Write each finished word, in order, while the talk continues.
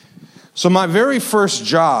So my very first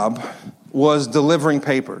job was delivering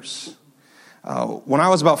papers. When I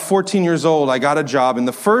was about 14 years old, I got a job, and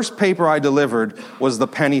the first paper I delivered was the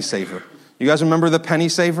Penny Saver. You guys remember the Penny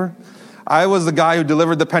Saver? I was the guy who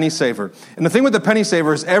delivered the Penny Saver. And the thing with the Penny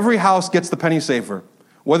Saver is every house gets the Penny Saver.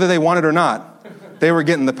 Whether they want it or not, they were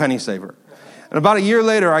getting the Penny Saver. And about a year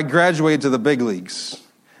later, I graduated to the big leagues,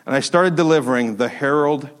 and I started delivering the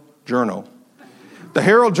Herald Journal. The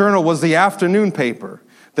Herald Journal was the afternoon paper.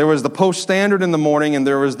 There was the Post-Standard in the morning, and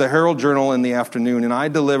there was the Herald Journal in the afternoon. And I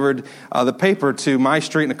delivered the paper to my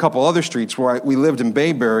street and a couple other streets where we lived in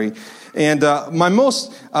Bayberry. And the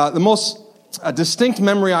most distinct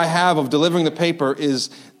memory I have of delivering the paper is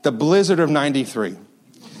the blizzard of 93.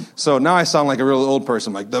 So now I sound like a real old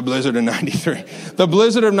person, like the blizzard of 93. The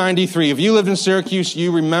blizzard of 93. If you lived in Syracuse,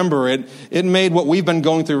 you remember it. It made what we've been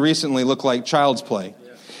going through recently look like child's play.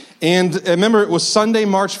 And I remember it was Sunday,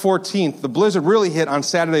 March 14th. The blizzard really hit on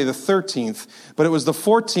Saturday the 13th, but it was the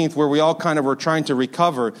 14th where we all kind of were trying to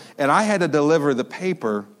recover, and I had to deliver the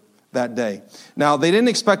paper that day. Now, they didn't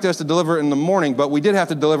expect us to deliver it in the morning, but we did have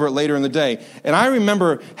to deliver it later in the day. And I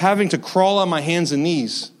remember having to crawl on my hands and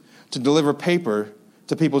knees to deliver paper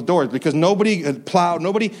to people's doors because nobody had plowed,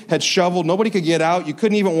 nobody had shoveled, nobody could get out. You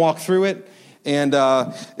couldn't even walk through it, and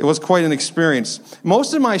it was quite an experience.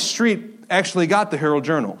 Most of my street actually got the Herald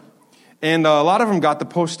Journal. And a lot of them got the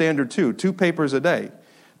Post-Standard too, 2 papers a day.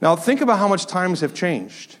 Now think about how much times have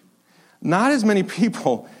changed. Not as many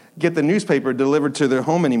people get the newspaper delivered to their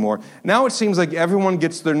home anymore. Now it seems like everyone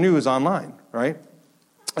gets their news online, right?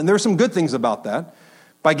 And there are some good things about that.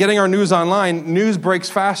 By getting our news online, news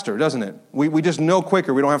breaks faster, doesn't it? We just know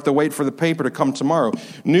quicker. We don't have to wait for the paper to come tomorrow.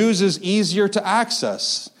 News is easier to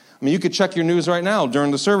access. I mean, you could check your news right now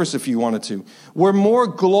during the service if you wanted to. We're more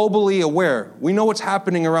globally aware. We know what's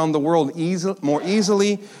happening around the world more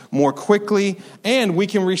easily, more quickly, and we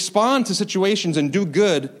can respond to situations and do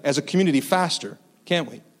good as a community faster, can't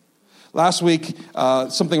we? Last week,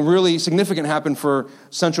 something really significant happened for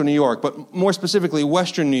Central New York, but more specifically,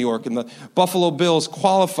 Western New York, and the Buffalo Bills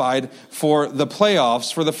qualified for the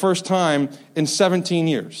playoffs for the first time in 17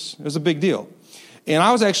 years. It was a big deal. And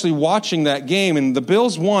I was actually watching that game, and the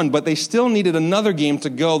Bills won, but they still needed another game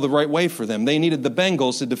to go the right way for them. They needed the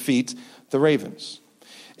Bengals to defeat the Ravens.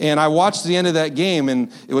 And I watched the end of that game,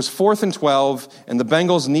 and it was 4th and 12, and the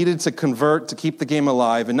Bengals needed to convert to keep the game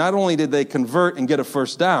alive. And not only did they convert and get a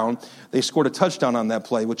first down, they scored a touchdown on that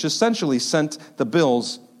play, which essentially sent the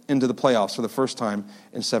Bills into the playoffs for the first time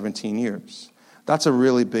in 17 years. That's a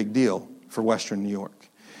really big deal for Western New York.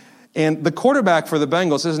 And the quarterback for the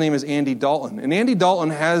Bengals, his name is Andy Dalton. And Andy Dalton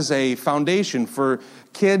has a foundation for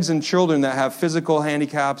kids and children that have physical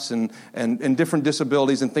handicaps and different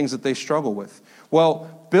disabilities and things that they struggle with.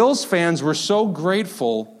 Well, Bills fans were so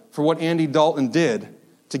grateful for what Andy Dalton did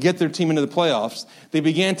to get their team into the playoffs, they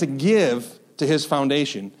began to give to his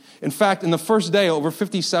foundation. In fact, in the first day, over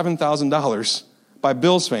 $57,000 by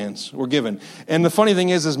Bills fans were given. And the funny thing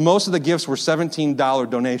is most of the gifts were $17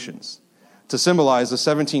 donations, to symbolize the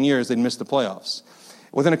 17 years they'd missed the playoffs.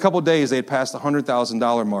 Within a couple of days, they had passed the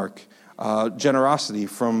 $100,000 mark, generosity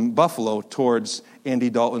from Buffalo towards Andy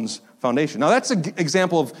Dalton's foundation. Now, that's an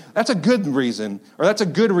example of, that's a good reason, or that's a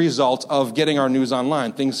good result of getting our news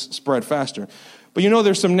online. Things spread faster. But you know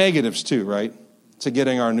there's some negatives too, right, to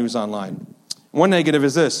getting our news online. One negative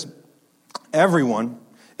is this. Everyone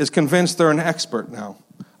is convinced they're an expert now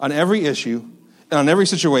on every issue and on every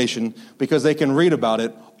situation because they can read about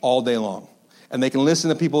it all day long. And they can listen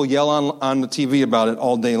to people yell on the TV about it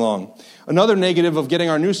all day long. Another negative of getting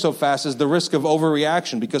our news so fast is the risk of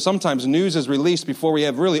overreaction, because sometimes news is released before we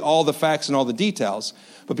have really all the facts and all the details.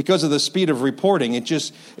 But because of the speed of reporting,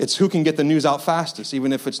 it's who can get the news out fastest,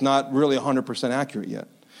 even if it's not really 100% accurate yet.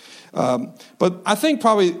 But I think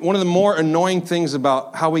probably one of the more annoying things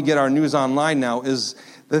about how we get our news online now is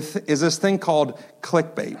this thing called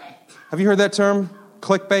clickbait. Have you heard that term?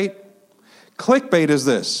 Clickbait? Clickbait is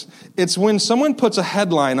this. It's when someone puts a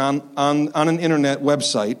headline on an internet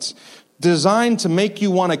website designed to make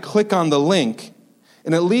you want to click on the link,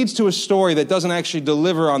 and it leads to a story that doesn't actually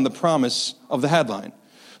deliver on the promise of the headline.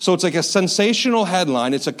 So it's like a sensational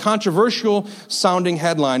headline. It's a controversial sounding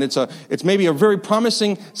headline. It's maybe a very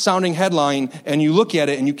promising sounding headline, and you look at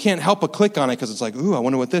it and you can't help but click on it because it's like, ooh, I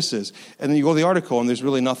wonder what this is. And then you go to the article and there's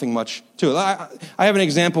really nothing much to it. I have an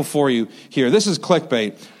example for you here. This is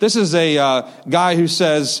clickbait. This is a guy who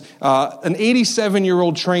says an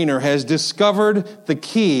 87-year-old trainer has discovered the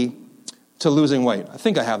key to losing weight. I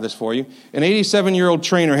think I have this for you. An 87-year-old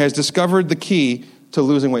trainer has discovered the key to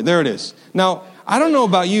losing weight. There it is. Now, I don't know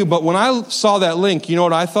about you, but when I saw that link, you know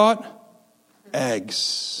what I thought?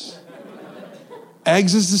 Eggs.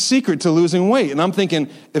 eggs is the secret to losing weight. And I'm thinking,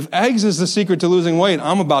 if eggs is the secret to losing weight,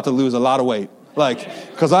 I'm about to lose a lot of weight.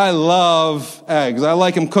 Because I love eggs. I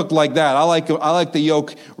like them cooked like that. I like the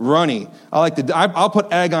yolk runny. I'll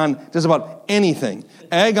put egg on just about anything.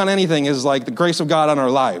 Egg on anything is like the grace of God on our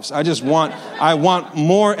lives. I want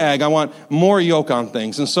more egg. I want more yolk on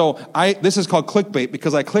things. And so this is called clickbait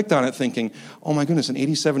because I clicked on it thinking, oh my goodness, an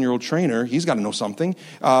 87-year-old trainer, he's got to know something.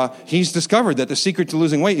 He's discovered that the secret to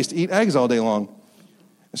losing weight is to eat eggs all day long.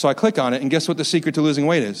 So I click on it, and guess what the secret to losing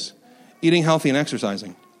weight is? Eating healthy and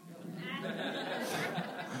exercising.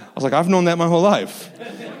 I was like, I've known that my whole life.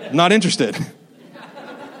 Not interested.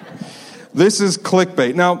 This is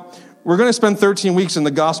clickbait. Now, we're going to spend 13 weeks in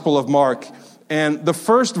the Gospel of Mark, and the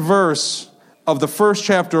first verse of the first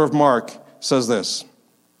chapter of Mark says this.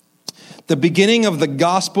 The beginning of the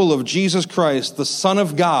gospel of Jesus Christ, the Son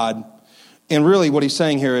of God, and really what he's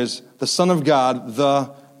saying here is the Son of God,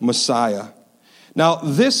 the Messiah. Now,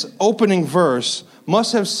 this opening verse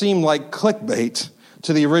must have seemed like clickbait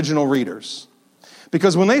to the original readers.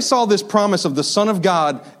 Because when they saw this promise of the Son of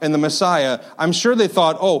God and the Messiah, I'm sure they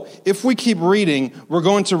thought, oh, if we keep reading, we're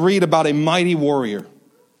going to read about a mighty warrior,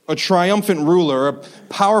 a triumphant ruler, a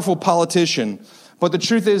powerful politician. But the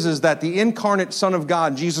truth is that the incarnate Son of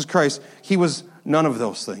God, Jesus Christ, he was none of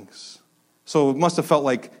those things. So it must have felt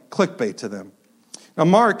like clickbait to them. Now,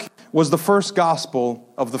 Mark was the first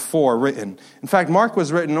gospel of the four written. In fact, Mark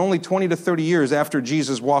was written only 20 to 30 years after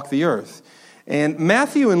Jesus walked the earth. And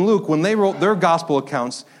Matthew and Luke, when they wrote their gospel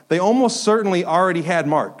accounts, they almost certainly already had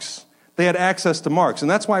Marks. They had access to Marks.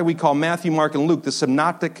 And that's why we call Matthew, Mark, and Luke the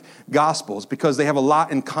synoptic gospels, because they have a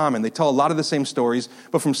lot in common. They tell a lot of the same stories,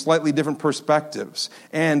 but from slightly different perspectives.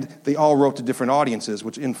 And they all wrote to different audiences,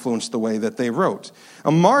 which influenced the way that they wrote.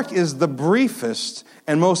 Mark is the briefest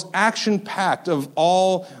and most action-packed of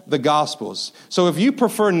all the gospels. So if you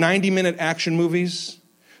prefer 90-minute action movies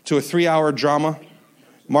to a 3-hour drama,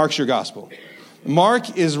 Mark's your gospel.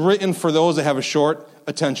 Mark is written for those that have a short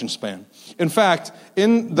attention span. In fact,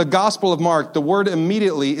 in the Gospel of Mark, the word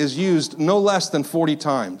immediately is used no less than 40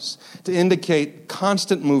 times to indicate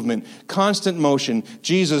constant movement, constant motion,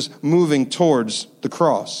 Jesus moving towards the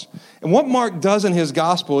cross. And what Mark does in his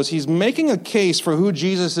gospel is he's making a case for who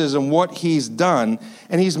Jesus is and what he's done,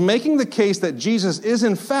 and he's making the case that Jesus is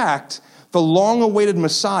in fact the long-awaited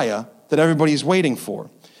Messiah that everybody's waiting for.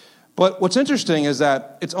 But what's interesting is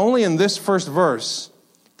that it's only in this first verse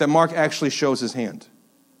that Mark actually shows his hand.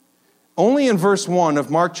 Only in verse 1 of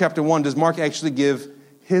Mark chapter 1 does Mark actually give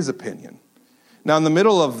his opinion. Now, in the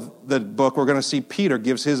middle of the book, we're going to see Peter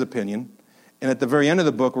gives his opinion. And at the very end of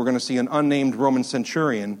the book, we're going to see an unnamed Roman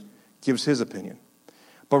centurion gives his opinion.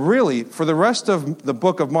 But really, for the rest of the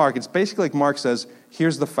book of Mark, it's basically like Mark says,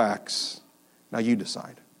 here's the facts. Now you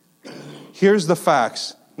decide. Here's the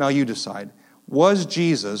facts. Now you decide. Was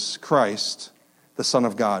Jesus Christ the Son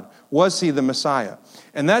of God? Was he the Messiah?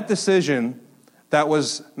 And that decision that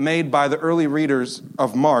was made by the early readers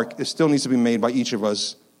of Mark, it still needs to be made by each of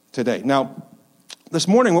us today. Now, this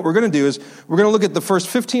morning, what we're going to do is we're going to look at the first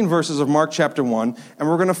 15 verses of Mark chapter 1, and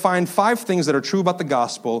we're going to find 5 things that are true about the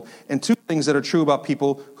gospel and 2 things that are true about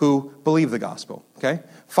people who believe the gospel, okay?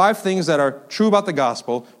 5 things that are true about the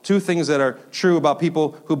gospel, 2 things that are true about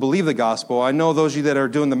people who believe the gospel. I know those of you that are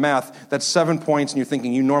doing the math, that's 7 points, and you're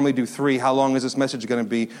thinking you normally do 3. How long is this message going to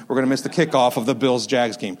be? We're going to miss the kickoff of the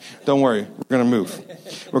Bills-Jags game. Don't worry, we're going to move.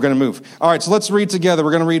 We're going to move. All right, so let's read together.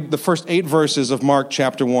 We're going to read the first 8 verses of Mark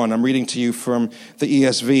chapter 1. I'm reading to you from the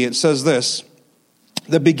ESV. It says this,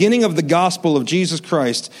 the beginning of the gospel of Jesus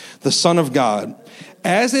Christ, the Son of God.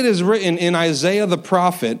 As it is written in Isaiah the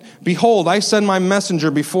prophet, behold, I send my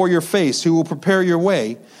messenger before your face, who will prepare your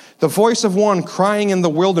way. The voice of one crying in the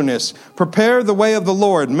wilderness, prepare the way of the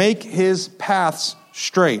Lord, make his paths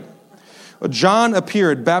straight. John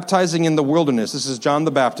appeared, baptizing in the wilderness. This is John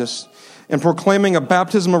the Baptist, and proclaiming a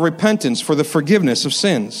baptism of repentance for the forgiveness of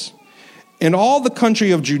sins. And all the country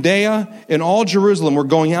of Judea and all Jerusalem were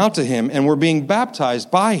going out to him and were being baptized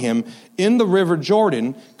by him in the river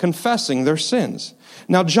Jordan, confessing their sins.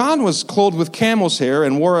 Now John was clothed with camel's hair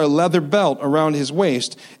and wore a leather belt around his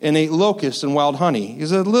waist and ate locusts and wild honey.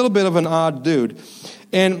 He's a little bit of an odd dude.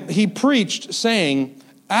 And he preached, saying,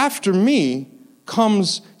 after me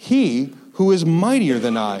comes he who is mightier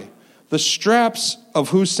than I, the straps of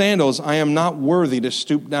whose sandals I am not worthy to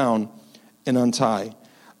stoop down and untie.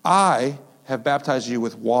 I have baptized you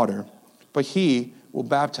with water, but he will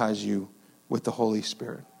baptize you with the Holy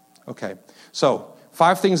Spirit. Okay, so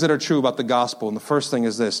 5 things that are true about the gospel, and the first thing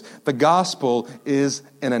is this. The gospel is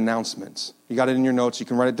an announcement. You got it in your notes. You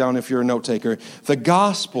can write it down if you're a note taker. The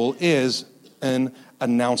gospel is an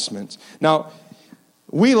announcement. Now,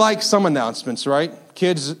 We like some announcements, right?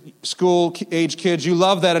 Kids, school-age kids, you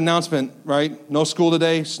love that announcement, right? No school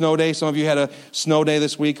today, snow day. Some of you had a snow day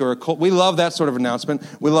this week or a cold. We love that sort of announcement.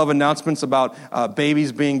 We love announcements about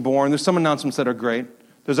babies being born. There's some announcements that are great.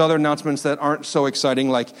 There's other announcements that aren't so exciting,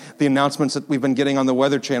 like the announcements that we've been getting on the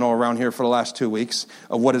Weather Channel around here for the last 2 weeks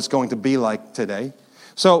of what it's going to be like today.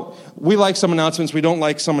 So we like some announcements, we don't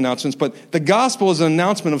like some announcements, but the gospel is an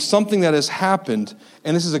announcement of something that has happened,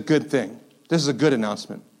 and this is a good thing. This is a good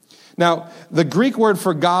announcement. Now, the Greek word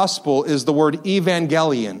for gospel is the word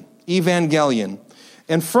evangelion. Evangelion.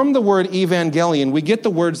 And from the word evangelion, we get the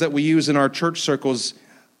words that we use in our church circles,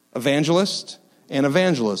 evangelist and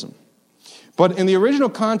evangelism. But in the original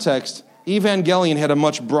context, evangelion had a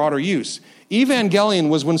much broader use. Evangelion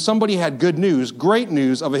was when somebody had good news, great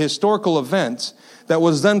news of a historical event that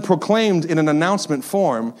was then proclaimed in an announcement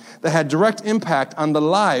form that had direct impact on the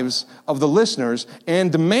lives of the listeners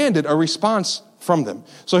and demanded a response from them.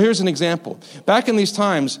 So here's an example. Back in these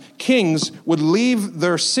times, kings would leave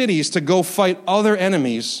their cities to go fight other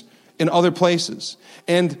enemies in other places.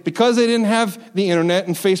 And because they didn't have the internet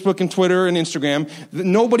and Facebook and Twitter and Instagram,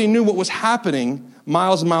 nobody knew what was happening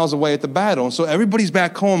miles and miles away at the battle. And so everybody's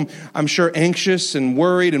back home, I'm sure, anxious and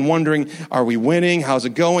worried and wondering, are we winning? How's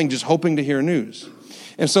it going? Just hoping to hear news.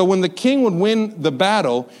 And so when the king would win the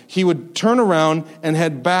battle, he would turn around and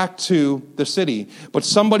head back to the city. But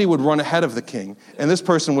somebody would run ahead of the king. And this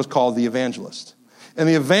person was called the evangelist. And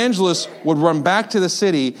the evangelist would run back to the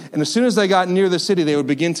city, and as soon as they got near the city, they would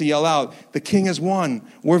begin to yell out, "The king has won.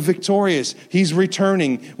 We're victorious. He's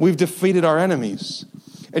returning. We've defeated our enemies."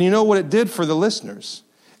 And you know what it did for the listeners?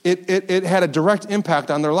 It had a direct impact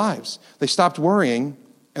on their lives. They stopped worrying,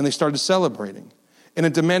 and they started celebrating. And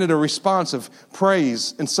it demanded a response of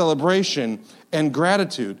praise and celebration and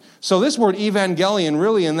gratitude. So this word evangelion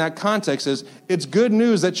really in that context is, it's good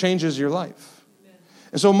news that changes your life.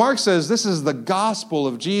 And so Mark says this is the gospel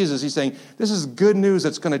of Jesus. He's saying this is good news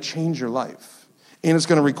that's going to change your life. And it's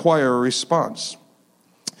going to require a response.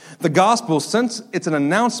 The gospel, since it's an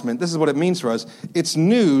announcement, this is what it means for us. It's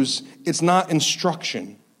news. It's not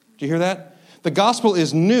instruction. Do you hear that? The gospel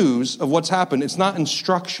is news of what's happened. It's not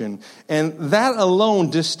instruction. And that alone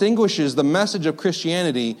distinguishes the message of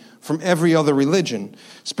Christianity from every other religion.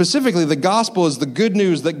 Specifically, the gospel is the good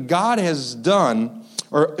news that God has done,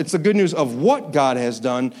 or it's the good news of what God has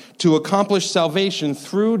done to accomplish salvation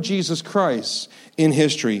through Jesus Christ in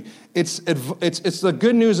history. It's the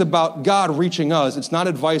good news about God reaching us. It's not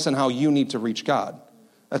advice on how you need to reach God.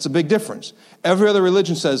 That's a big difference. Every other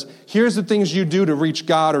religion says, here's the things you do to reach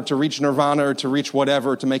God or to reach nirvana or to reach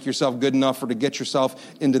whatever, to make yourself good enough or to get yourself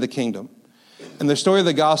into the kingdom. And the story of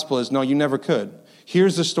the gospel is, no, you never could.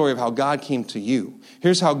 Here's the story of how God came to you.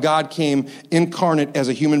 Here's how God came incarnate as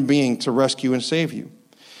a human being to rescue and save you.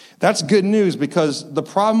 That's good news, because the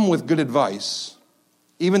problem with good advice,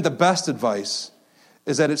 even the best advice,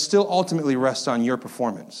 is that it still ultimately rests on your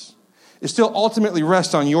performance. It still ultimately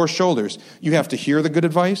rests on your shoulders. You have to hear the good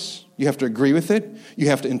advice. You have to agree with it. You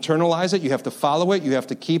have to internalize it. You have to follow it. You have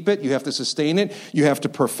to keep it. You have to sustain it. You have to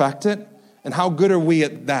perfect it. And how good are we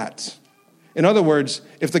at that? In other words,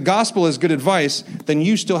 if the gospel is good advice, then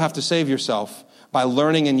you still have to save yourself by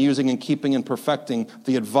learning and using and keeping and perfecting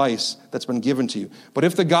the advice that's been given to you. But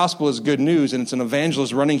if the gospel is good news and it's an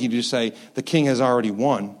evangelist running you to say, the king has already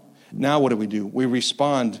won, now what do? We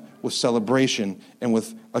respond with celebration and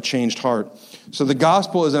with a changed heart. So the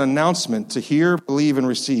gospel is an announcement to hear, believe, and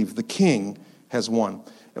receive. The king has won.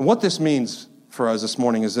 And what this means for us this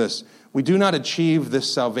morning is this. We do not achieve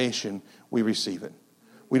this salvation, we receive it.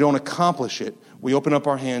 We don't accomplish it. We open up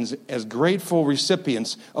our hands as grateful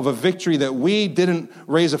recipients of a victory that we didn't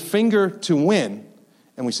raise a finger to win.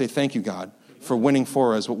 And we say, thank you, God, for winning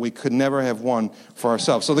for us what we could never have won for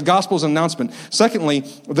ourselves. So the gospel is an announcement. Secondly,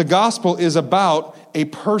 the gospel is about a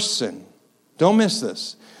person. Don't miss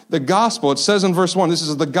this. The gospel, it says in verse 1, this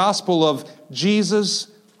is the gospel of Jesus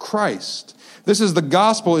Christ. The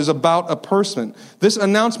gospel is about a person. This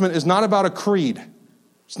announcement is not about a creed.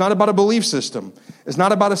 It's not about a belief system. It's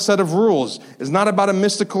not about a set of rules. It's not about a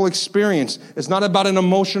mystical experience. It's not about an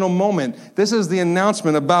emotional moment. This is the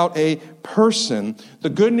announcement about a person. The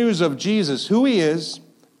good news of Jesus, who he is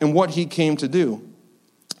and what he came to do.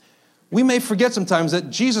 We may forget sometimes that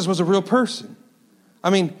Jesus was a real person. I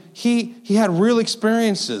mean, he had real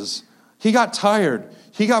experiences. He got tired.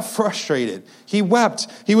 He got frustrated. He wept.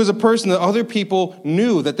 He was a person that other people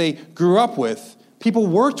knew, that they grew up with. People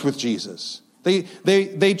worked with Jesus.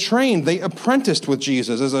 They trained, they apprenticed with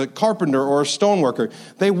Jesus as a carpenter or a stoneworker.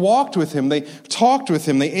 They walked with him, they talked with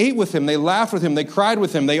him, they ate with him, they laughed with him, they cried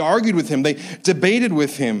with him, they argued with him, they debated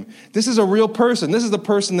with him. This is a real person. This is the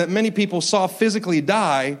person that many people saw physically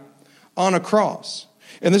die on a cross.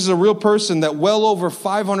 And this is a real person that well over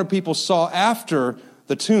 500 people saw after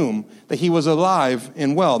the tomb that he was alive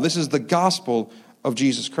and well. This is the gospel of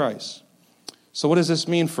Jesus Christ. So what does this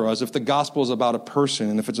mean for us if the gospel is about a person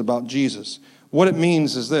and if it's about Jesus? What it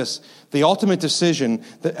means is this: the ultimate decision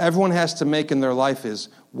that everyone has to make in their life is,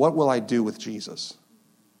 what will I do with Jesus?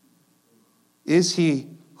 Is he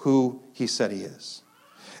who he said he is?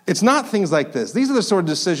 It's not things like this. These are the sort of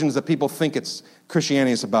decisions that people think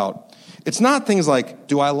Christianity is about. It's not things like,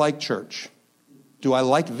 do I like church? Do I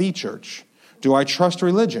like the church? Do I trust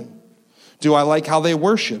religion? Do I like how they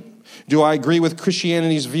worship? Do I agree with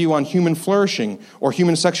Christianity's view on human flourishing or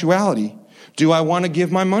human sexuality? Do I want to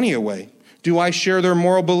give my money away? Do I share their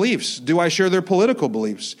moral beliefs? Do I share their political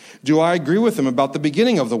beliefs? Do I agree with them about the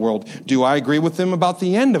beginning of the world? Do I agree with them about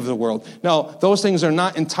the end of the world? Now, those things are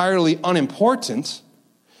not entirely unimportant,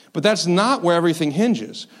 but that's not where everything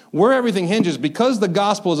hinges. Where everything hinges, because the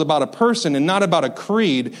gospel is about a person and not about a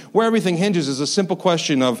creed, where everything hinges is a simple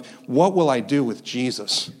question of, what will I do with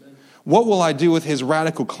Jesus? What will I do with his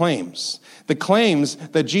radical claims? The claims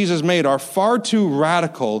that Jesus made are far too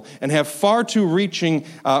radical and have far too reaching,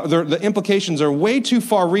 the implications are way too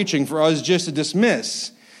far reaching for us just to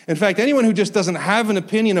dismiss. In fact, anyone who just doesn't have an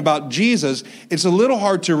opinion about Jesus, it's a little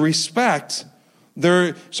hard to respect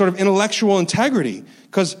their sort of intellectual integrity.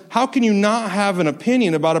 Because how can you not have an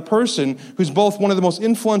opinion about a person who's both one of the most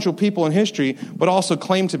influential people in history, but also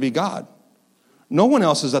claimed to be God? No one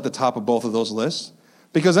else is at the top of both of those lists.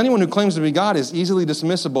 Because anyone who claims to be God is easily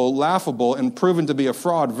dismissible, laughable, and proven to be a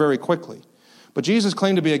fraud very quickly. But Jesus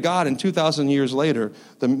claimed to be a God, and 2,000 years later,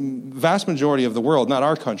 the vast majority of the world, not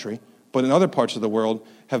our country, but in other parts of the world,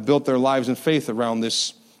 have built their lives and faith around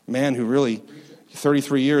this man who really,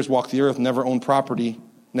 33 years, walked the earth, never owned property,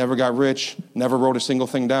 never got rich, never wrote a single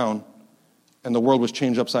thing down, and the world was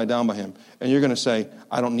changed upside down by him. And you're going to say,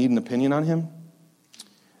 I don't need an opinion on him?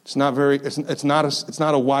 It's not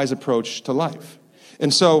a wise approach to life.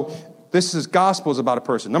 And so gospel is about a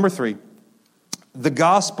person. Number 3, the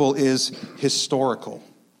gospel is historical.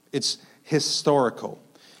 It's historical.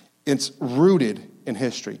 It's rooted in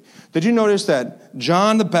history. Did you notice that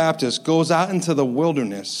John the Baptist goes out into the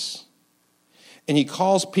wilderness and he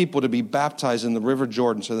calls people to be baptized in the River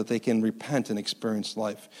Jordan so that they can repent and experience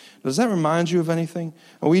life? Does that remind you of anything?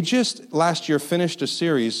 We just last year finished a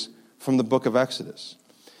series from the book of Exodus.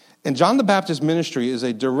 And John the Baptist's ministry is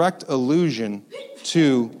a direct allusion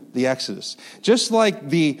to the Exodus. Just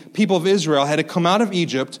like the people of Israel had to come out of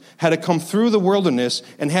Egypt, had to come through the wilderness,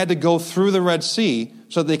 and had to go through the Red Sea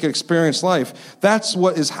so that they could experience life. That's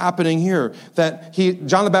what is happening here.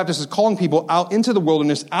 John the Baptist is calling people out into the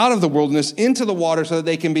wilderness, out of the wilderness, into the water so that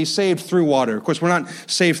they can be saved through water. Of course, we're not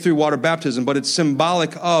saved through water baptism, but it's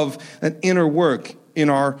symbolic of an inner work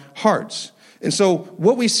in our hearts. And so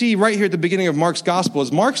what we see right here at the beginning of Mark's gospel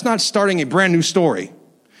is Mark's not starting a brand new story.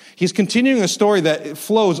 He's continuing a story that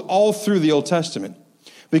flows all through the Old Testament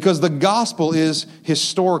because the gospel is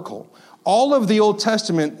historical. All of the Old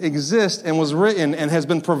Testament exists and was written and has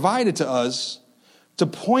been provided to us to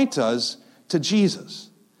point us to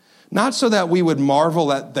Jesus. Not so that we would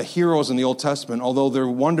marvel at the heroes in the Old Testament, although they're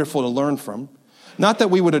wonderful to learn from. Not that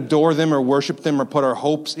we would adore them or worship them or put our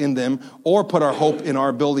hopes in them or put our hope in our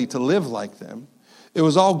ability to live like them. It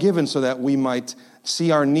was all given so that we might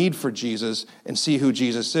see our need for Jesus and see who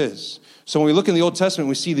Jesus is. So when we look in the Old Testament,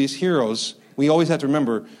 we see these heroes. We always have to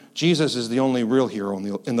remember Jesus is the only real hero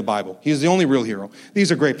in the Bible. He's the only real hero.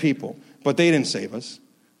 These are great people, but they didn't save us.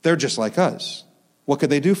 They're just like us. What could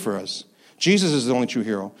they do for us? Jesus is the only true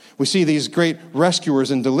hero. We see these great rescuers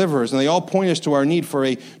and deliverers, and they all point us to our need for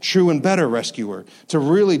a true and better rescuer to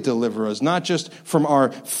really deliver us, not just from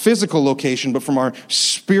our physical location, but from our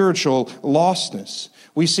spiritual lostness.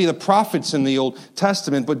 We see the prophets in the Old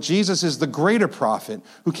Testament, but Jesus is the greater prophet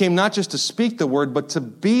who came not just to speak the word, but to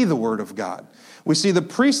be the word of God. We see the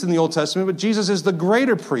priest in the Old Testament, but Jesus is the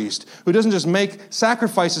greater priest who doesn't just make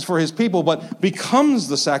sacrifices for his people, but becomes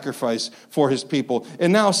the sacrifice for his people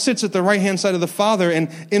and now sits at the right-hand side of the Father and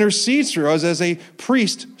intercedes for us as a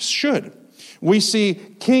priest should. We see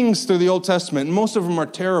kings through the Old Testament, and most of them are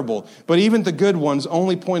terrible, but even the good ones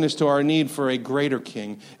only point us to our need for a greater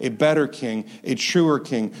king, a better king, a truer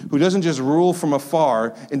king, who doesn't just rule from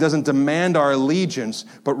afar and doesn't demand our allegiance,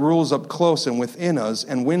 but rules up close and within us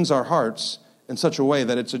and wins our hearts in such a way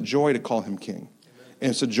that it's a joy to call him king. and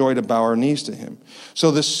it's a joy to bow our knees to him.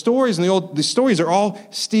 So the stories are all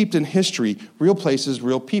steeped in history, real places,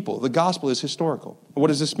 real people. The gospel is historical. What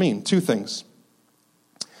does this mean? Two things.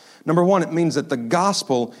 Number one, it means that the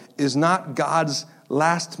gospel is not God's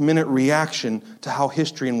last-minute reaction to how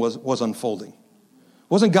history was unfolding.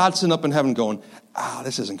 Wasn't God sitting up in heaven going,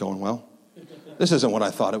 this isn't going well. This isn't what I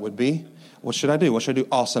thought it would be. What should I do? What should I do?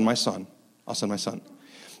 I'll send my son. I'll send my son.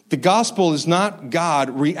 The gospel is not God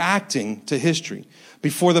reacting to history.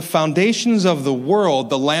 Before the foundations of the world,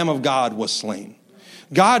 the Lamb of God was slain.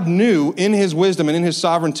 God knew in his wisdom and in his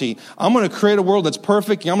sovereignty, I'm going to create a world that's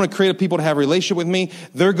perfect. I'm going to create a people to have a relationship with me.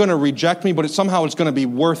 They're going to reject me, but somehow it's going to be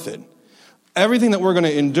worth it. Everything that we're going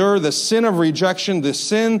to endure, the sin of rejection, the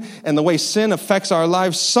sin and the way sin affects our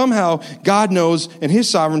lives, somehow God knows in his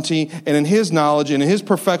sovereignty and in his knowledge and in his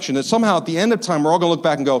perfection that somehow at the end of time, we're all going to look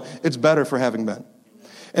back and go, it's better for having been.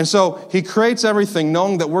 And so he creates everything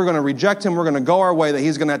knowing that we're going to reject him, we're going to go our way, that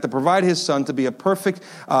he's going to have to provide his son to be a perfect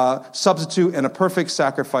substitute and a perfect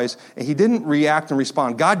sacrifice. And he didn't react and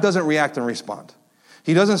respond. God doesn't react and respond.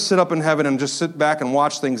 He doesn't sit up in heaven and just sit back and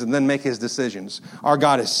watch things and then make his decisions. Our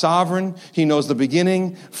God is sovereign. He knows the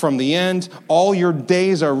beginning from the end. All your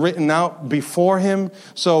days are written out before him.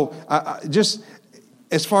 So just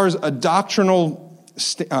as far as a doctrinal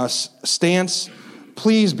stance,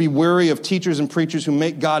 please be wary of teachers and preachers who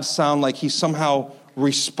make God sound like he's somehow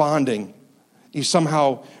responding. He's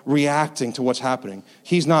somehow reacting to what's happening.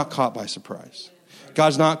 He's not caught by surprise.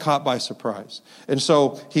 God's not caught by surprise. And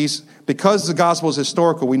so because the gospel is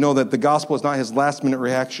historical, we know that the gospel is not his last-minute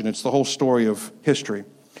reaction. It's the whole story of history.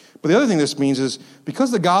 But the other thing this means is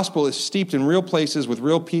because the gospel is steeped in real places with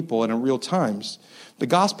real people and in real times, the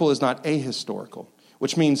gospel is not ahistorical,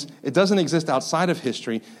 which means it doesn't exist outside of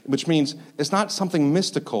history, which means it's not something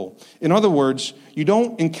mystical. In other words, you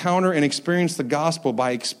don't encounter and experience the gospel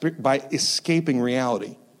by escaping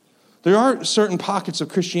reality. There are certain pockets of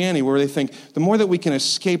Christianity where they think the more that we can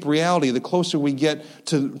escape reality, the closer we get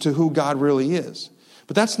to who God really is.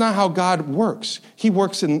 But that's not how God works. He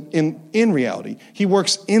works in reality. He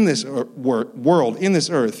works in this world, in this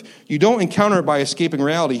earth. You don't encounter it by escaping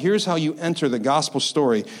reality. Here's how you enter the gospel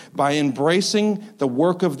story: by embracing the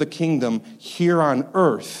work of the kingdom here on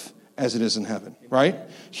earth as it is in heaven, right?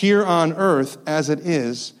 Here on earth as it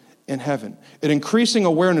is in heaven. An increasing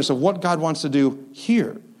awareness of what God wants to do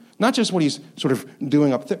here. Not just what he's sort of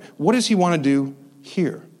doing up there. What does he want to do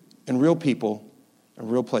here in real people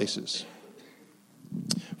and real places?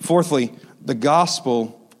 Fourthly, the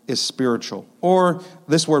gospel is spiritual. Or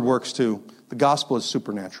this word works too. The gospel is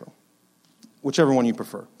supernatural. Whichever one you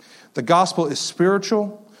prefer. The gospel is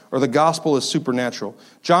spiritual or the gospel is supernatural.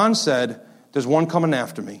 John said, there's one coming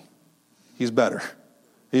after me. He's better.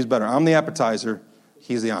 He's better. I'm the appetizer.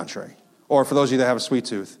 He's the entree. Or for those of you that have a sweet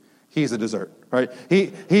tooth, he's the dessert, right?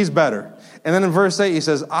 He's better. And then in verse 8, he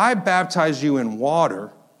says, I baptize you in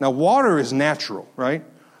water. Now, water is natural, right?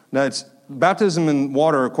 Now, baptism in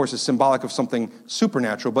water, of course, is symbolic of something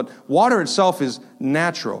supernatural, but water itself is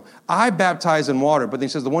natural. I baptize in water, but then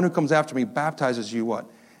he says, the one who comes after me baptizes you what?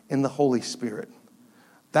 In the Holy Spirit.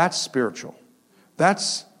 That's spiritual.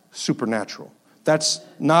 That's supernatural. That's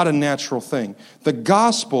not a natural thing. The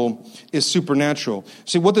gospel is supernatural.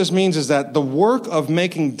 See, what this means is that the work of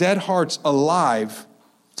making dead hearts alive,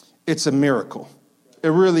 it's a miracle. It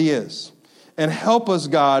really is. And help us,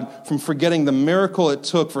 God, from forgetting the miracle it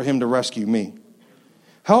took for him to rescue me.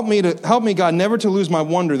 Help me, God, never to lose my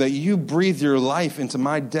wonder that you breathed your life into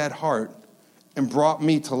my dead heart and brought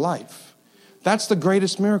me to life. That's the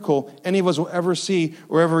greatest miracle any of us will ever see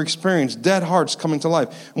or ever experience, dead hearts coming to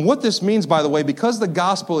life. And what this means, by the way, because the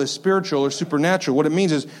gospel is spiritual or supernatural, what it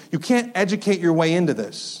means is you can't educate your way into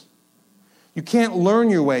this. You can't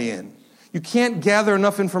learn your way in. You can't gather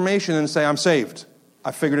enough information and say, I'm saved.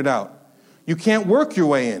 I figured it out. You can't work your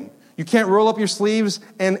way in. You can't roll up your sleeves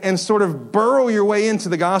and sort of burrow your way into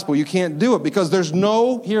the gospel. You can't do it because there's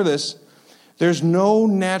no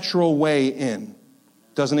natural way in.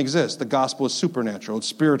 Doesn't exist. The gospel is supernatural. It's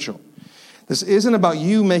spiritual. This isn't about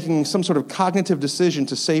you making some sort of cognitive decision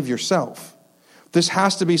to save yourself. This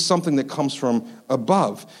has to be something that comes from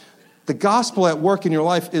above. The gospel at work in your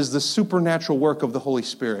life is the supernatural work of the Holy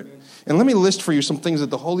Spirit. And let me list for you some things that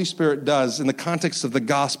the Holy Spirit does in the context of the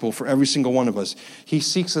gospel for every single one of us. He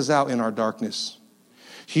seeks us out in our darkness.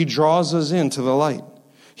 He draws us into the light.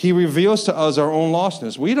 He reveals to us our own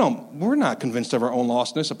lostness. We're not convinced of our own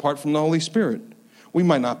lostness apart from the Holy Spirit. We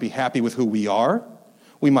might not be happy with who we are.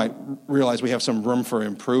 We might realize we have some room for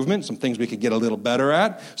improvement, some things we could get a little better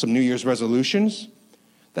at, some New Year's resolutions.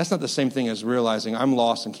 That's not the same thing as realizing I'm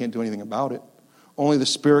lost and can't do anything about it. Only the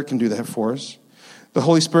Spirit can do that for us. The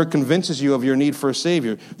Holy Spirit convinces you of your need for a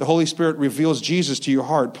Savior. The Holy Spirit reveals Jesus to your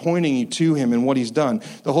heart, pointing you to him and what he's done.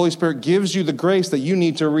 The Holy Spirit gives you the grace that you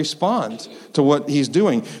need to respond to what he's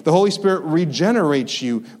doing. The Holy Spirit regenerates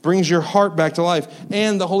you, brings your heart back to life.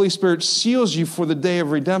 And the Holy Spirit seals you for the day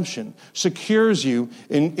of redemption, secures you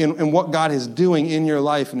in what God is doing in your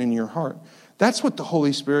life and in your heart. That's what the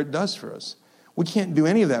Holy Spirit does for us. We can't do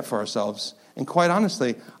any of that for ourselves. And quite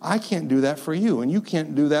honestly, I can't do that for you, and you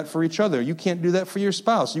can't do that for each other. You can't do that for your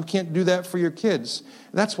spouse. You can't do that for your kids.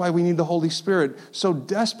 That's why we need the Holy Spirit so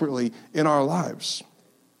desperately in our lives.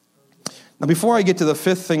 Now, before I get to the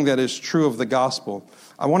fifth thing that is true of the gospel,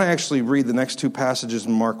 I want to actually read the next two passages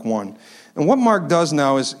in Mark 1. And what Mark does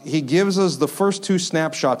now is he gives us the first two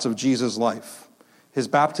snapshots of Jesus' life, his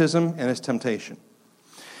baptism and his temptation.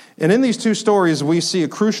 And in these two stories, we see a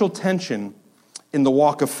crucial tension in the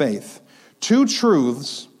walk of faith. Two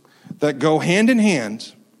truths that go hand in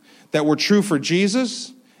hand that were true for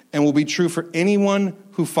Jesus and will be true for anyone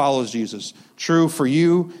who follows Jesus. True for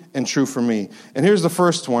you and true for me. And here's the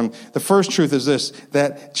first one. The first truth is this,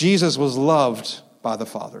 that Jesus was loved by the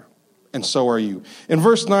Father, and so are you. In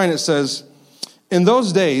verse 9 it says, "In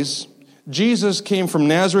those days, Jesus came from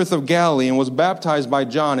Nazareth of Galilee and was baptized by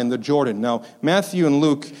John in the Jordan." Now, Matthew and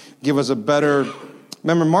Luke give us a better...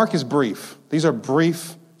 Remember, Mark is brief. These are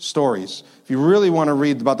brief stories. If you really want to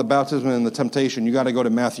read about the baptism and the temptation, you got to go to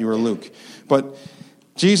Matthew or Luke. But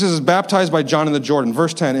Jesus is baptized by John in the Jordan.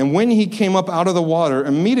 Verse 10, "And when he came up out of the water,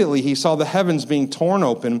 immediately he saw the heavens being torn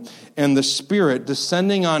open and the Spirit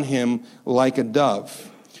descending on him like a dove."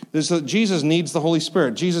 Jesus needs the Holy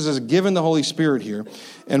Spirit. Jesus is given the Holy Spirit here.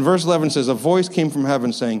 And verse 11 says, "A voice came from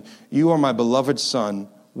heaven saying, 'You are my beloved Son.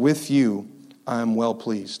 With you I am well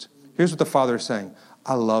pleased.'" Here's what the Father is saying.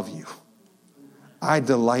 I love you. I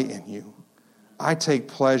delight in you. I take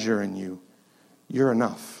pleasure in you. You're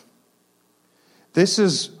enough. This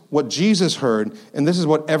is what Jesus heard, and this is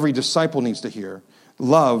what every disciple needs to hear.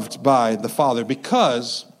 Loved by the Father,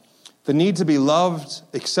 because the need to be loved,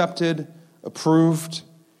 accepted, approved,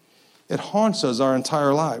 it haunts us our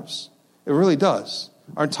entire lives. It really does.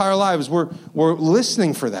 Our entire lives, we're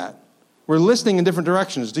listening for that. We're listening in different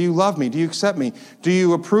directions. Do you love me? Do you accept me? Do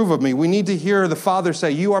you approve of me? We need to hear the Father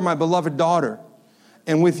say, "You are my beloved daughter,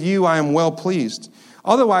 and with you I am well pleased."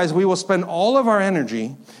 Otherwise, we will spend all of our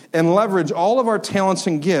energy and leverage all of our talents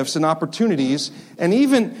and gifts and opportunities and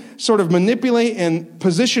even sort of manipulate and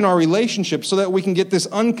position our relationships so that we can get this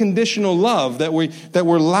unconditional love that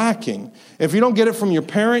we're lacking. If you don't get it from your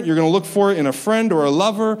parent, you're going to look for it in a friend or a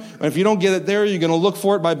lover. And if you don't get it there, you're going to look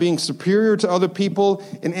for it by being superior to other people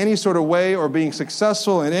in any sort of way or being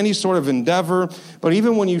successful in any sort of endeavor. But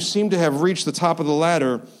even when you seem to have reached the top of the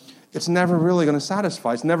ladder, it's never really going to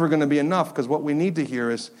satisfy. It's never going to be enough, because what we need to hear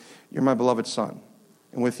is, "You're my beloved Son,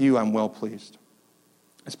 and with you I'm well pleased."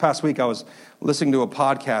 This past week I was listening to a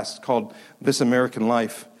podcast called This American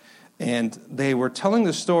Life, and they were telling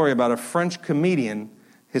the story about a French comedian.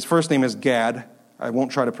 His first name is Gad. I won't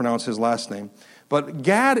try to pronounce his last name. But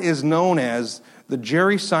Gad is known as the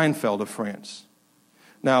Jerry Seinfeld of France.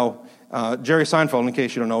 Now, Jerry Seinfeld, in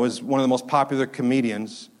case you don't know, is one of the most popular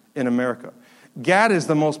comedians in America. Gad is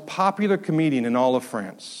the most popular comedian in all of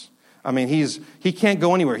France. I mean, he can't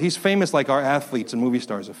go anywhere. He's famous like our athletes and movie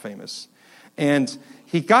stars are famous. And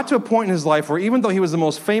he got to a point in his life where even though he was the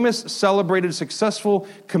most famous, celebrated, successful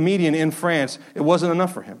comedian in France, it wasn't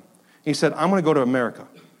enough for him. He said, "I'm going to go to America,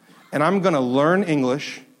 and I'm going to learn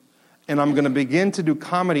English, and I'm going to begin to do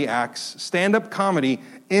comedy acts, stand-up comedy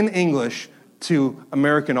in English to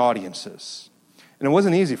American audiences." And it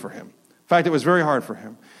wasn't easy for him. In fact, it was very hard for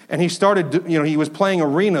him. And he started, he was playing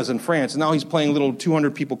arenas in France, and now he's playing little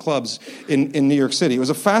 200-people clubs in New York City. It was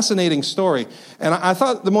a fascinating story. And I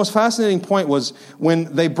thought the most fascinating point was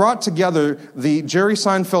when they brought together the Jerry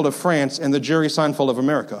Seinfeld of France and the Jerry Seinfeld of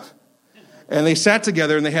America. And they sat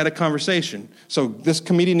together and they had a conversation. So this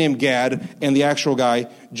comedian named Gad and the actual guy,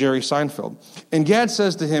 Jerry Seinfeld. And Gad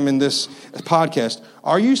says to him in this podcast,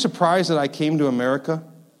 "Are you surprised that I came to America?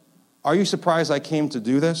 Are you surprised I came to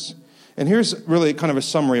do this?" And here's really kind of a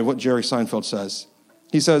summary of what Jerry Seinfeld says.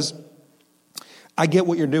 He says, "I get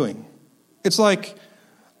what you're doing. It's like,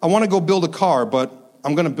 I want to go build a car, but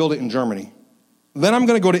I'm going to build it in Germany. Then I'm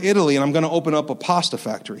going to go to Italy and I'm going to open up a pasta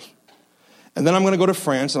factory. And then I'm going to go to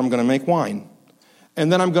France and I'm going to make wine.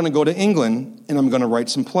 And then I'm going to go to England and I'm going to write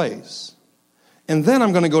some plays. And then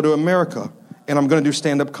I'm going to go to America and I'm going to do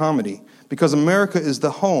stand-up comedy, because America is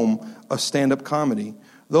the home of stand-up comedy.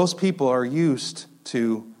 Those people are used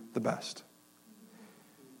to the best."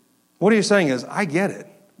 What he's saying is, I get it.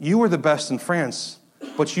 You were the best in France,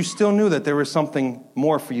 but you still knew that there was something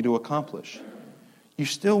more for you to accomplish. You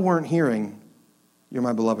still weren't hearing, You're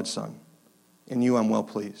my beloved son. In you I'm well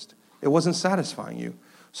pleased. It wasn't satisfying you.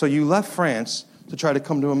 So you left France to try to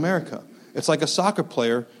come to America. It's like a soccer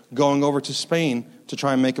player going over to Spain to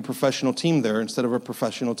try and make a professional team there instead of a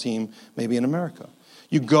professional team maybe in America.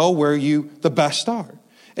 You go where the best are.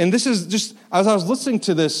 And this is just, as I was listening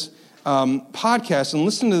to this podcast and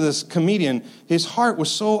listening to this comedian, his heart was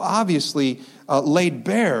so obviously laid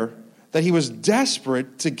bare that he was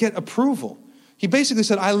desperate to get approval. He basically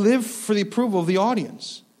said, I live for the approval of the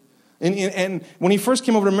audience. And when he first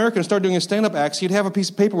came over to America and started doing his stand-up acts, he'd have a piece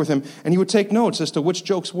of paper with him, and he would take notes as to which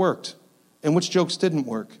jokes worked and which jokes didn't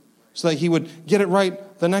work, so that he would get it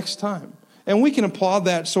right the next time. And we can applaud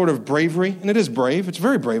that sort of bravery, and it is brave. It's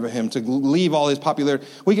very brave of him to leave all his popularity.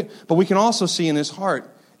 But we can also see in his heart,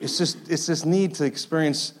 it's this need to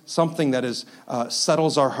experience something that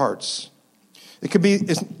settles our hearts. It could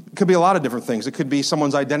be a lot of different things. It could be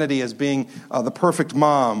someone's identity as being the perfect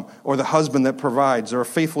mom or the husband that provides or a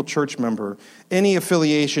faithful church member. Any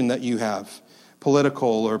affiliation that you have,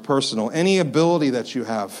 political or personal, any ability that you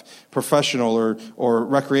have, professional or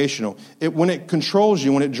recreational. When it controls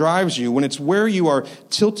you, when it drives you, when it's where you are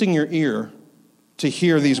tilting your ear to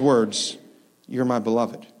hear these words, you're my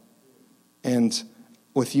beloved. And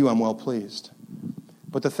with you I'm well pleased.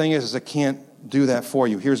 But the thing is it can't do that for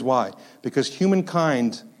you. Here's why. Because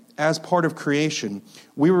humankind, as part of creation,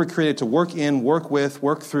 we were created to work in, work with,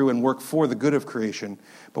 work through, and work for the good of creation.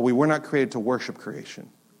 But we were not created to worship creation.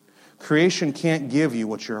 Creation can't give you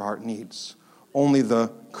what your heart needs. Only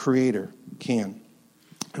the Creator can.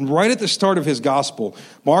 And right at the start of his gospel,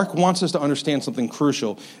 Mark wants us to understand something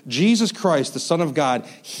crucial. Jesus Christ, the Son of God,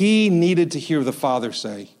 he needed to hear the Father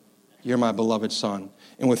say, you're my beloved Son,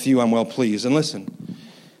 and with you I'm well pleased. And listen,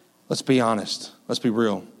 let's be honest. Let's be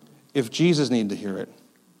real. If Jesus needed to hear it,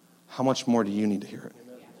 how much more do you need to hear it?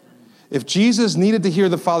 If Jesus needed to hear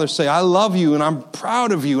the Father say, I love you and I'm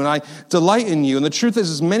proud of you and I delight in you. And the truth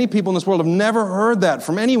is many people in this world have never heard that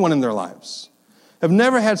from anyone in their lives. Have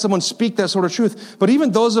never had someone speak that sort of truth. But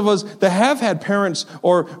even those of us that have had parents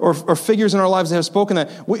or figures in our lives that have spoken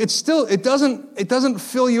that, it doesn't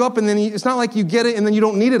fill you up, and then it's not like you get it and then you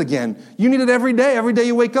don't need it again. You need it every day. Every day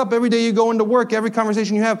you wake up, every day you go into work, every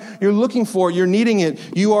conversation you have, you're looking for it, you're needing it,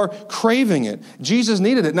 you are craving it. Jesus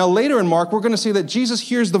needed it. Now later in Mark, we're going to see that Jesus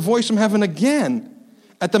hears the voice from heaven again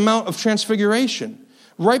at the Mount of Transfiguration.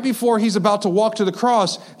 Right before he's about to walk to the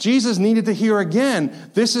cross, Jesus needed to hear again,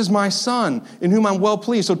 this is my Son, in whom I'm well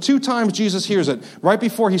pleased. So 2 times Jesus hears it, right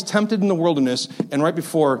before he's tempted in the wilderness and right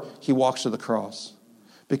before he walks to the cross.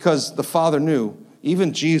 Because the Father knew,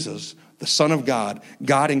 even Jesus, the Son of God,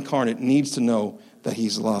 God incarnate, needs to know that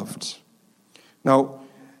he's loved. Now,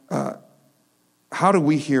 how do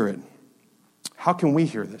we hear it? How can we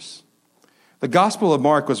hear this? The Gospel of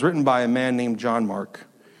Mark was written by a man named John Mark,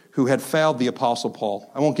 who had failed the Apostle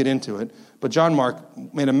Paul. I won't get into it, but John Mark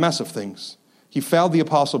made a mess of things. He failed the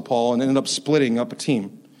Apostle Paul and ended up splitting up a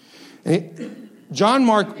team. John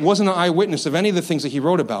Mark wasn't an eyewitness of any of the things that he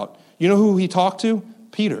wrote about. You know who he talked to?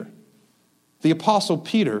 Peter. The Apostle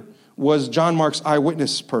Peter was John Mark's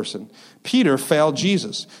eyewitness person. Peter failed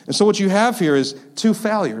Jesus. And so what you have here is 2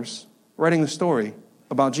 failures writing the story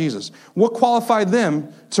about Jesus. What qualified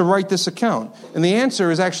them to write this account? And the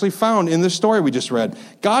answer is actually found in this story we just read.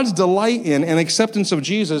 God's delight in and acceptance of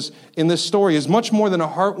Jesus in this story is much more than a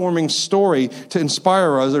heartwarming story to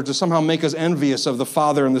inspire us or to somehow make us envious of the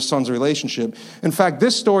Father and the Son's relationship. In fact,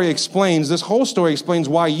 this whole story explains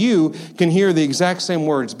why you can hear the exact same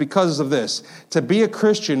words because of this. To be a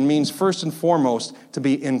Christian means first and foremost to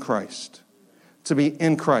be in Christ. To be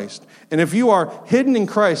in Christ. And if you are hidden in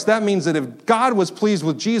Christ, that means that if God was pleased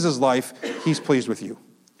with Jesus' life, he's pleased with you.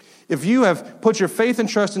 If you have put your faith and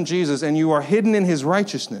trust in Jesus and you are hidden in his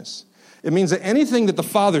righteousness, it means that anything that the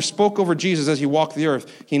Father spoke over Jesus as he walked the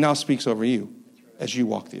earth, he now speaks over you as you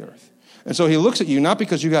walk the earth. And so he looks at you not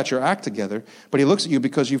because you got your act together, but he looks at you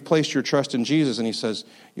because you've placed your trust in Jesus and he says,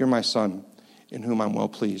 you're my Son in whom I'm well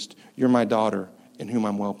pleased. You're my daughter in whom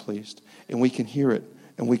I'm well pleased. And we can hear it.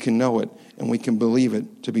 And we can know it, and we can believe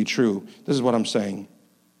it to be true. This is what I'm saying.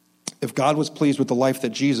 If God was pleased with the life that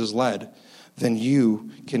Jesus led, then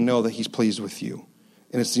you can know that he's pleased with you.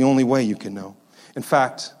 And it's the only way you can know. In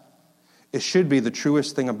fact, it should be the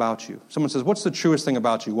truest thing about you. Someone says, what's the truest thing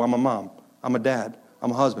about you? Well, I'm a mom. I'm a dad.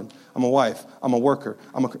 I'm a husband. I'm a wife. I'm a worker.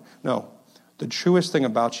 No. The truest thing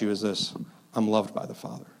about you is this. I'm loved by the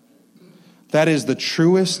Father. That is the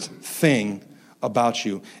truest thing about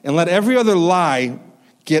you. And let every other lie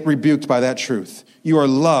get rebuked by that truth. You are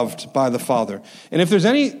loved by the Father. And if there's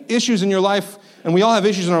any issues in your life, and we all have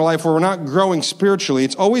issues in our life where we're not growing spiritually,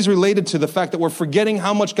 it's always related to the fact that we're forgetting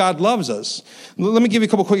how much God loves us. Let me give you a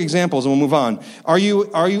couple quick examples and we'll move on. Are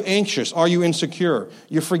you anxious? Are you insecure?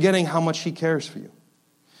 You're forgetting how much he cares for you.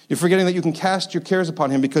 You're forgetting that you can cast your cares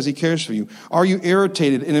upon him because he cares for you. Are you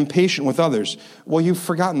irritated and impatient with others? Well, you've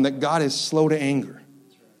forgotten that God is slow to anger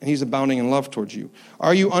and he's abounding in love towards you.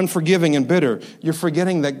 Are you unforgiving and bitter? You're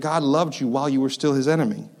forgetting that God loved you while you were still his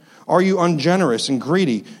enemy. Are you ungenerous and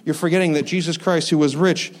greedy? You're forgetting that Jesus Christ, who was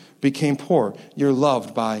rich, became poor. You're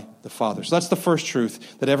loved by the Father. So that's the first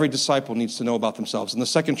truth that every disciple needs to know about themselves. And the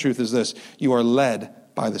second truth is this: you are led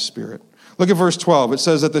by the Spirit. Look at verse 12. It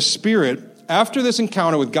says that the Spirit, after this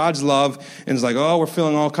encounter with God's love, and it's like, oh, we're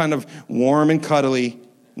feeling all kind of warm and cuddly.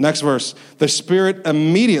 Next verse, the Spirit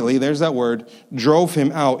immediately, there's that word, drove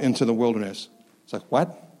him out into the wilderness. It's like,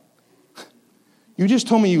 what? You just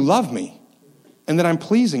told me you love me and that I'm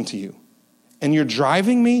pleasing to you, and you're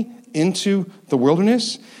driving me into the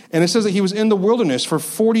wilderness? And it says that he was in the wilderness for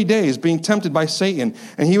 40 days being tempted by Satan,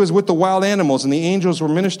 and he was with the wild animals, and the angels were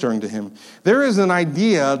ministering to him. There is an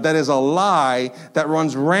idea that is a lie that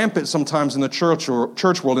runs rampant sometimes in the church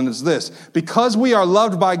world, and it's this: because we are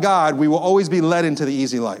loved by God, we will always be led into the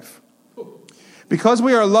easy life. Because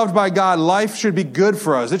we are loved by God, life should be good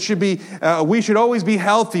for us. It should be, we should always be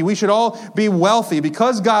healthy. We should all be wealthy.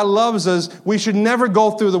 Because God loves us, we should never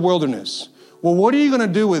go through the wilderness. Well, what are you going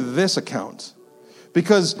to do with this account?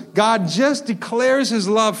 Because God just declares his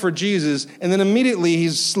love for Jesus, and then immediately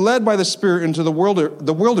he's led by the Spirit into the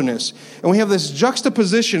wilderness. And we have this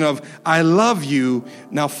juxtaposition of, I love you,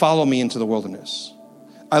 now follow me into the wilderness.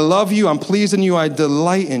 I love you, I'm pleased in you, I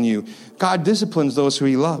delight in you. God disciplines those who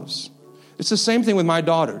he loves. It's the same thing with my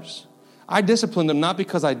daughters. I discipline them not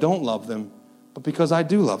because I don't love them, but because I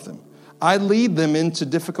do love them. I lead them into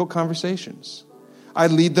difficult conversations. I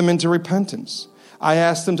lead them into repentance. I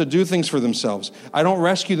ask them to do things for themselves. I don't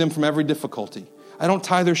rescue them from every difficulty. I don't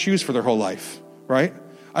tie their shoes for their whole life, right?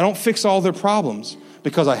 I don't fix all their problems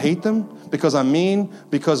because I hate them, because I'm mean,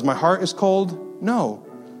 because my heart is cold. No,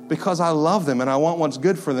 because I love them and I want what's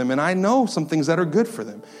good for them, and I know some things that are good for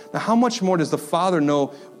them. Now, how much more does the Father know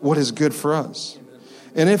what is good for us?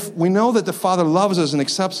 And if we know that the Father loves us and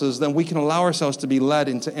accepts us, then we can allow ourselves to be led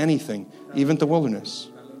into anything, even the wilderness.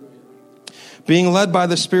 Being led by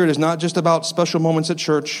the Spirit is not just about special moments at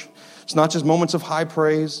church. It's not just moments of high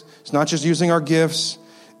praise. It's not just using our gifts.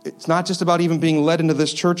 It's not just about even being led into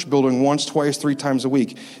this church building once, twice, 3 times a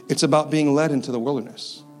week. It's about being led into the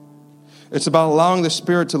wilderness. It's about allowing the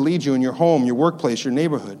Spirit to lead you in your home, your workplace, your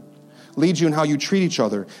neighborhood. Lead you in how you treat each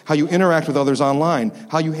other, how you interact with others online,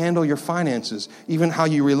 how you handle your finances, even how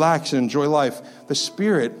you relax and enjoy life. The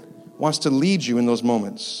Spirit wants to lead you in those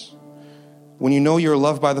moments. When you know you're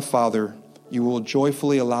loved by the Father, you will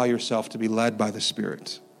joyfully allow yourself to be led by the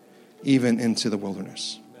Spirit, even into the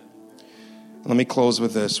wilderness. Let me close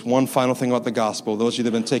with this. One final thing about the gospel. Those of you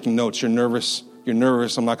that have been taking notes, you're nervous.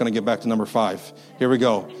 I'm not going to get back to number 5. Here we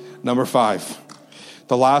go. Number 5.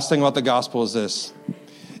 The last thing about the gospel is this: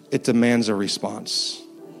 it demands a response.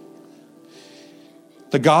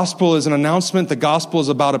 The gospel is an announcement. The gospel is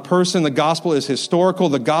about a person. The gospel is historical.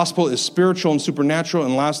 The gospel is spiritual and supernatural.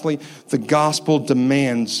 And lastly, the gospel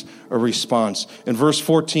demands a response. In verse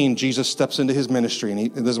 14, Jesus steps into his ministry,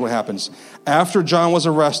 and this is what happens. After John was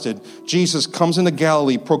arrested, Jesus comes into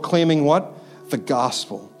Galilee proclaiming what? The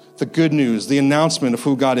gospel, the good news, the announcement of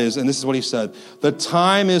who God is. And this is what he said: the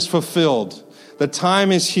time is fulfilled. The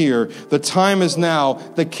time is here. The time is now.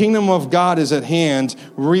 The kingdom of God is at hand.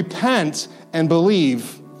 Repent and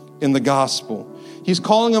believe in the gospel. He's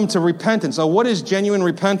calling them to repentance. Now, what is genuine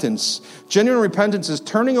repentance? Genuine repentance is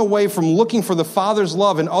turning away from looking for the Father's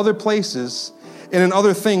love in other places and in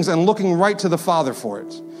other things and looking right to the Father for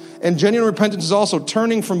it. And genuine repentance is also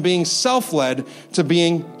turning from being self-led to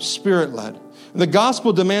being Spirit-led. The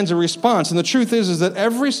gospel demands a response. And the truth is that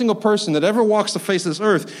every single person that ever walks the face of this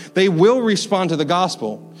earth, they will respond to the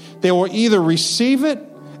gospel. They will either receive it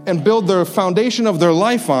and build their foundation of their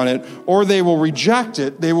life on it, or they will reject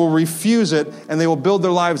it, they will refuse it, and they will build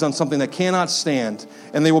their lives on something that cannot stand.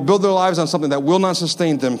 And they will build their lives on something that will not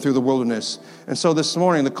sustain them through the wilderness. And so this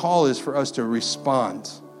morning, the call is for us to respond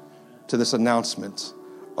to this announcement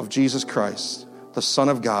of Jesus Christ, the Son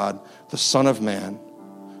of God, the Son of Man,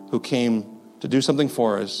 who came to do something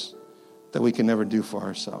for us that we can never do for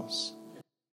ourselves.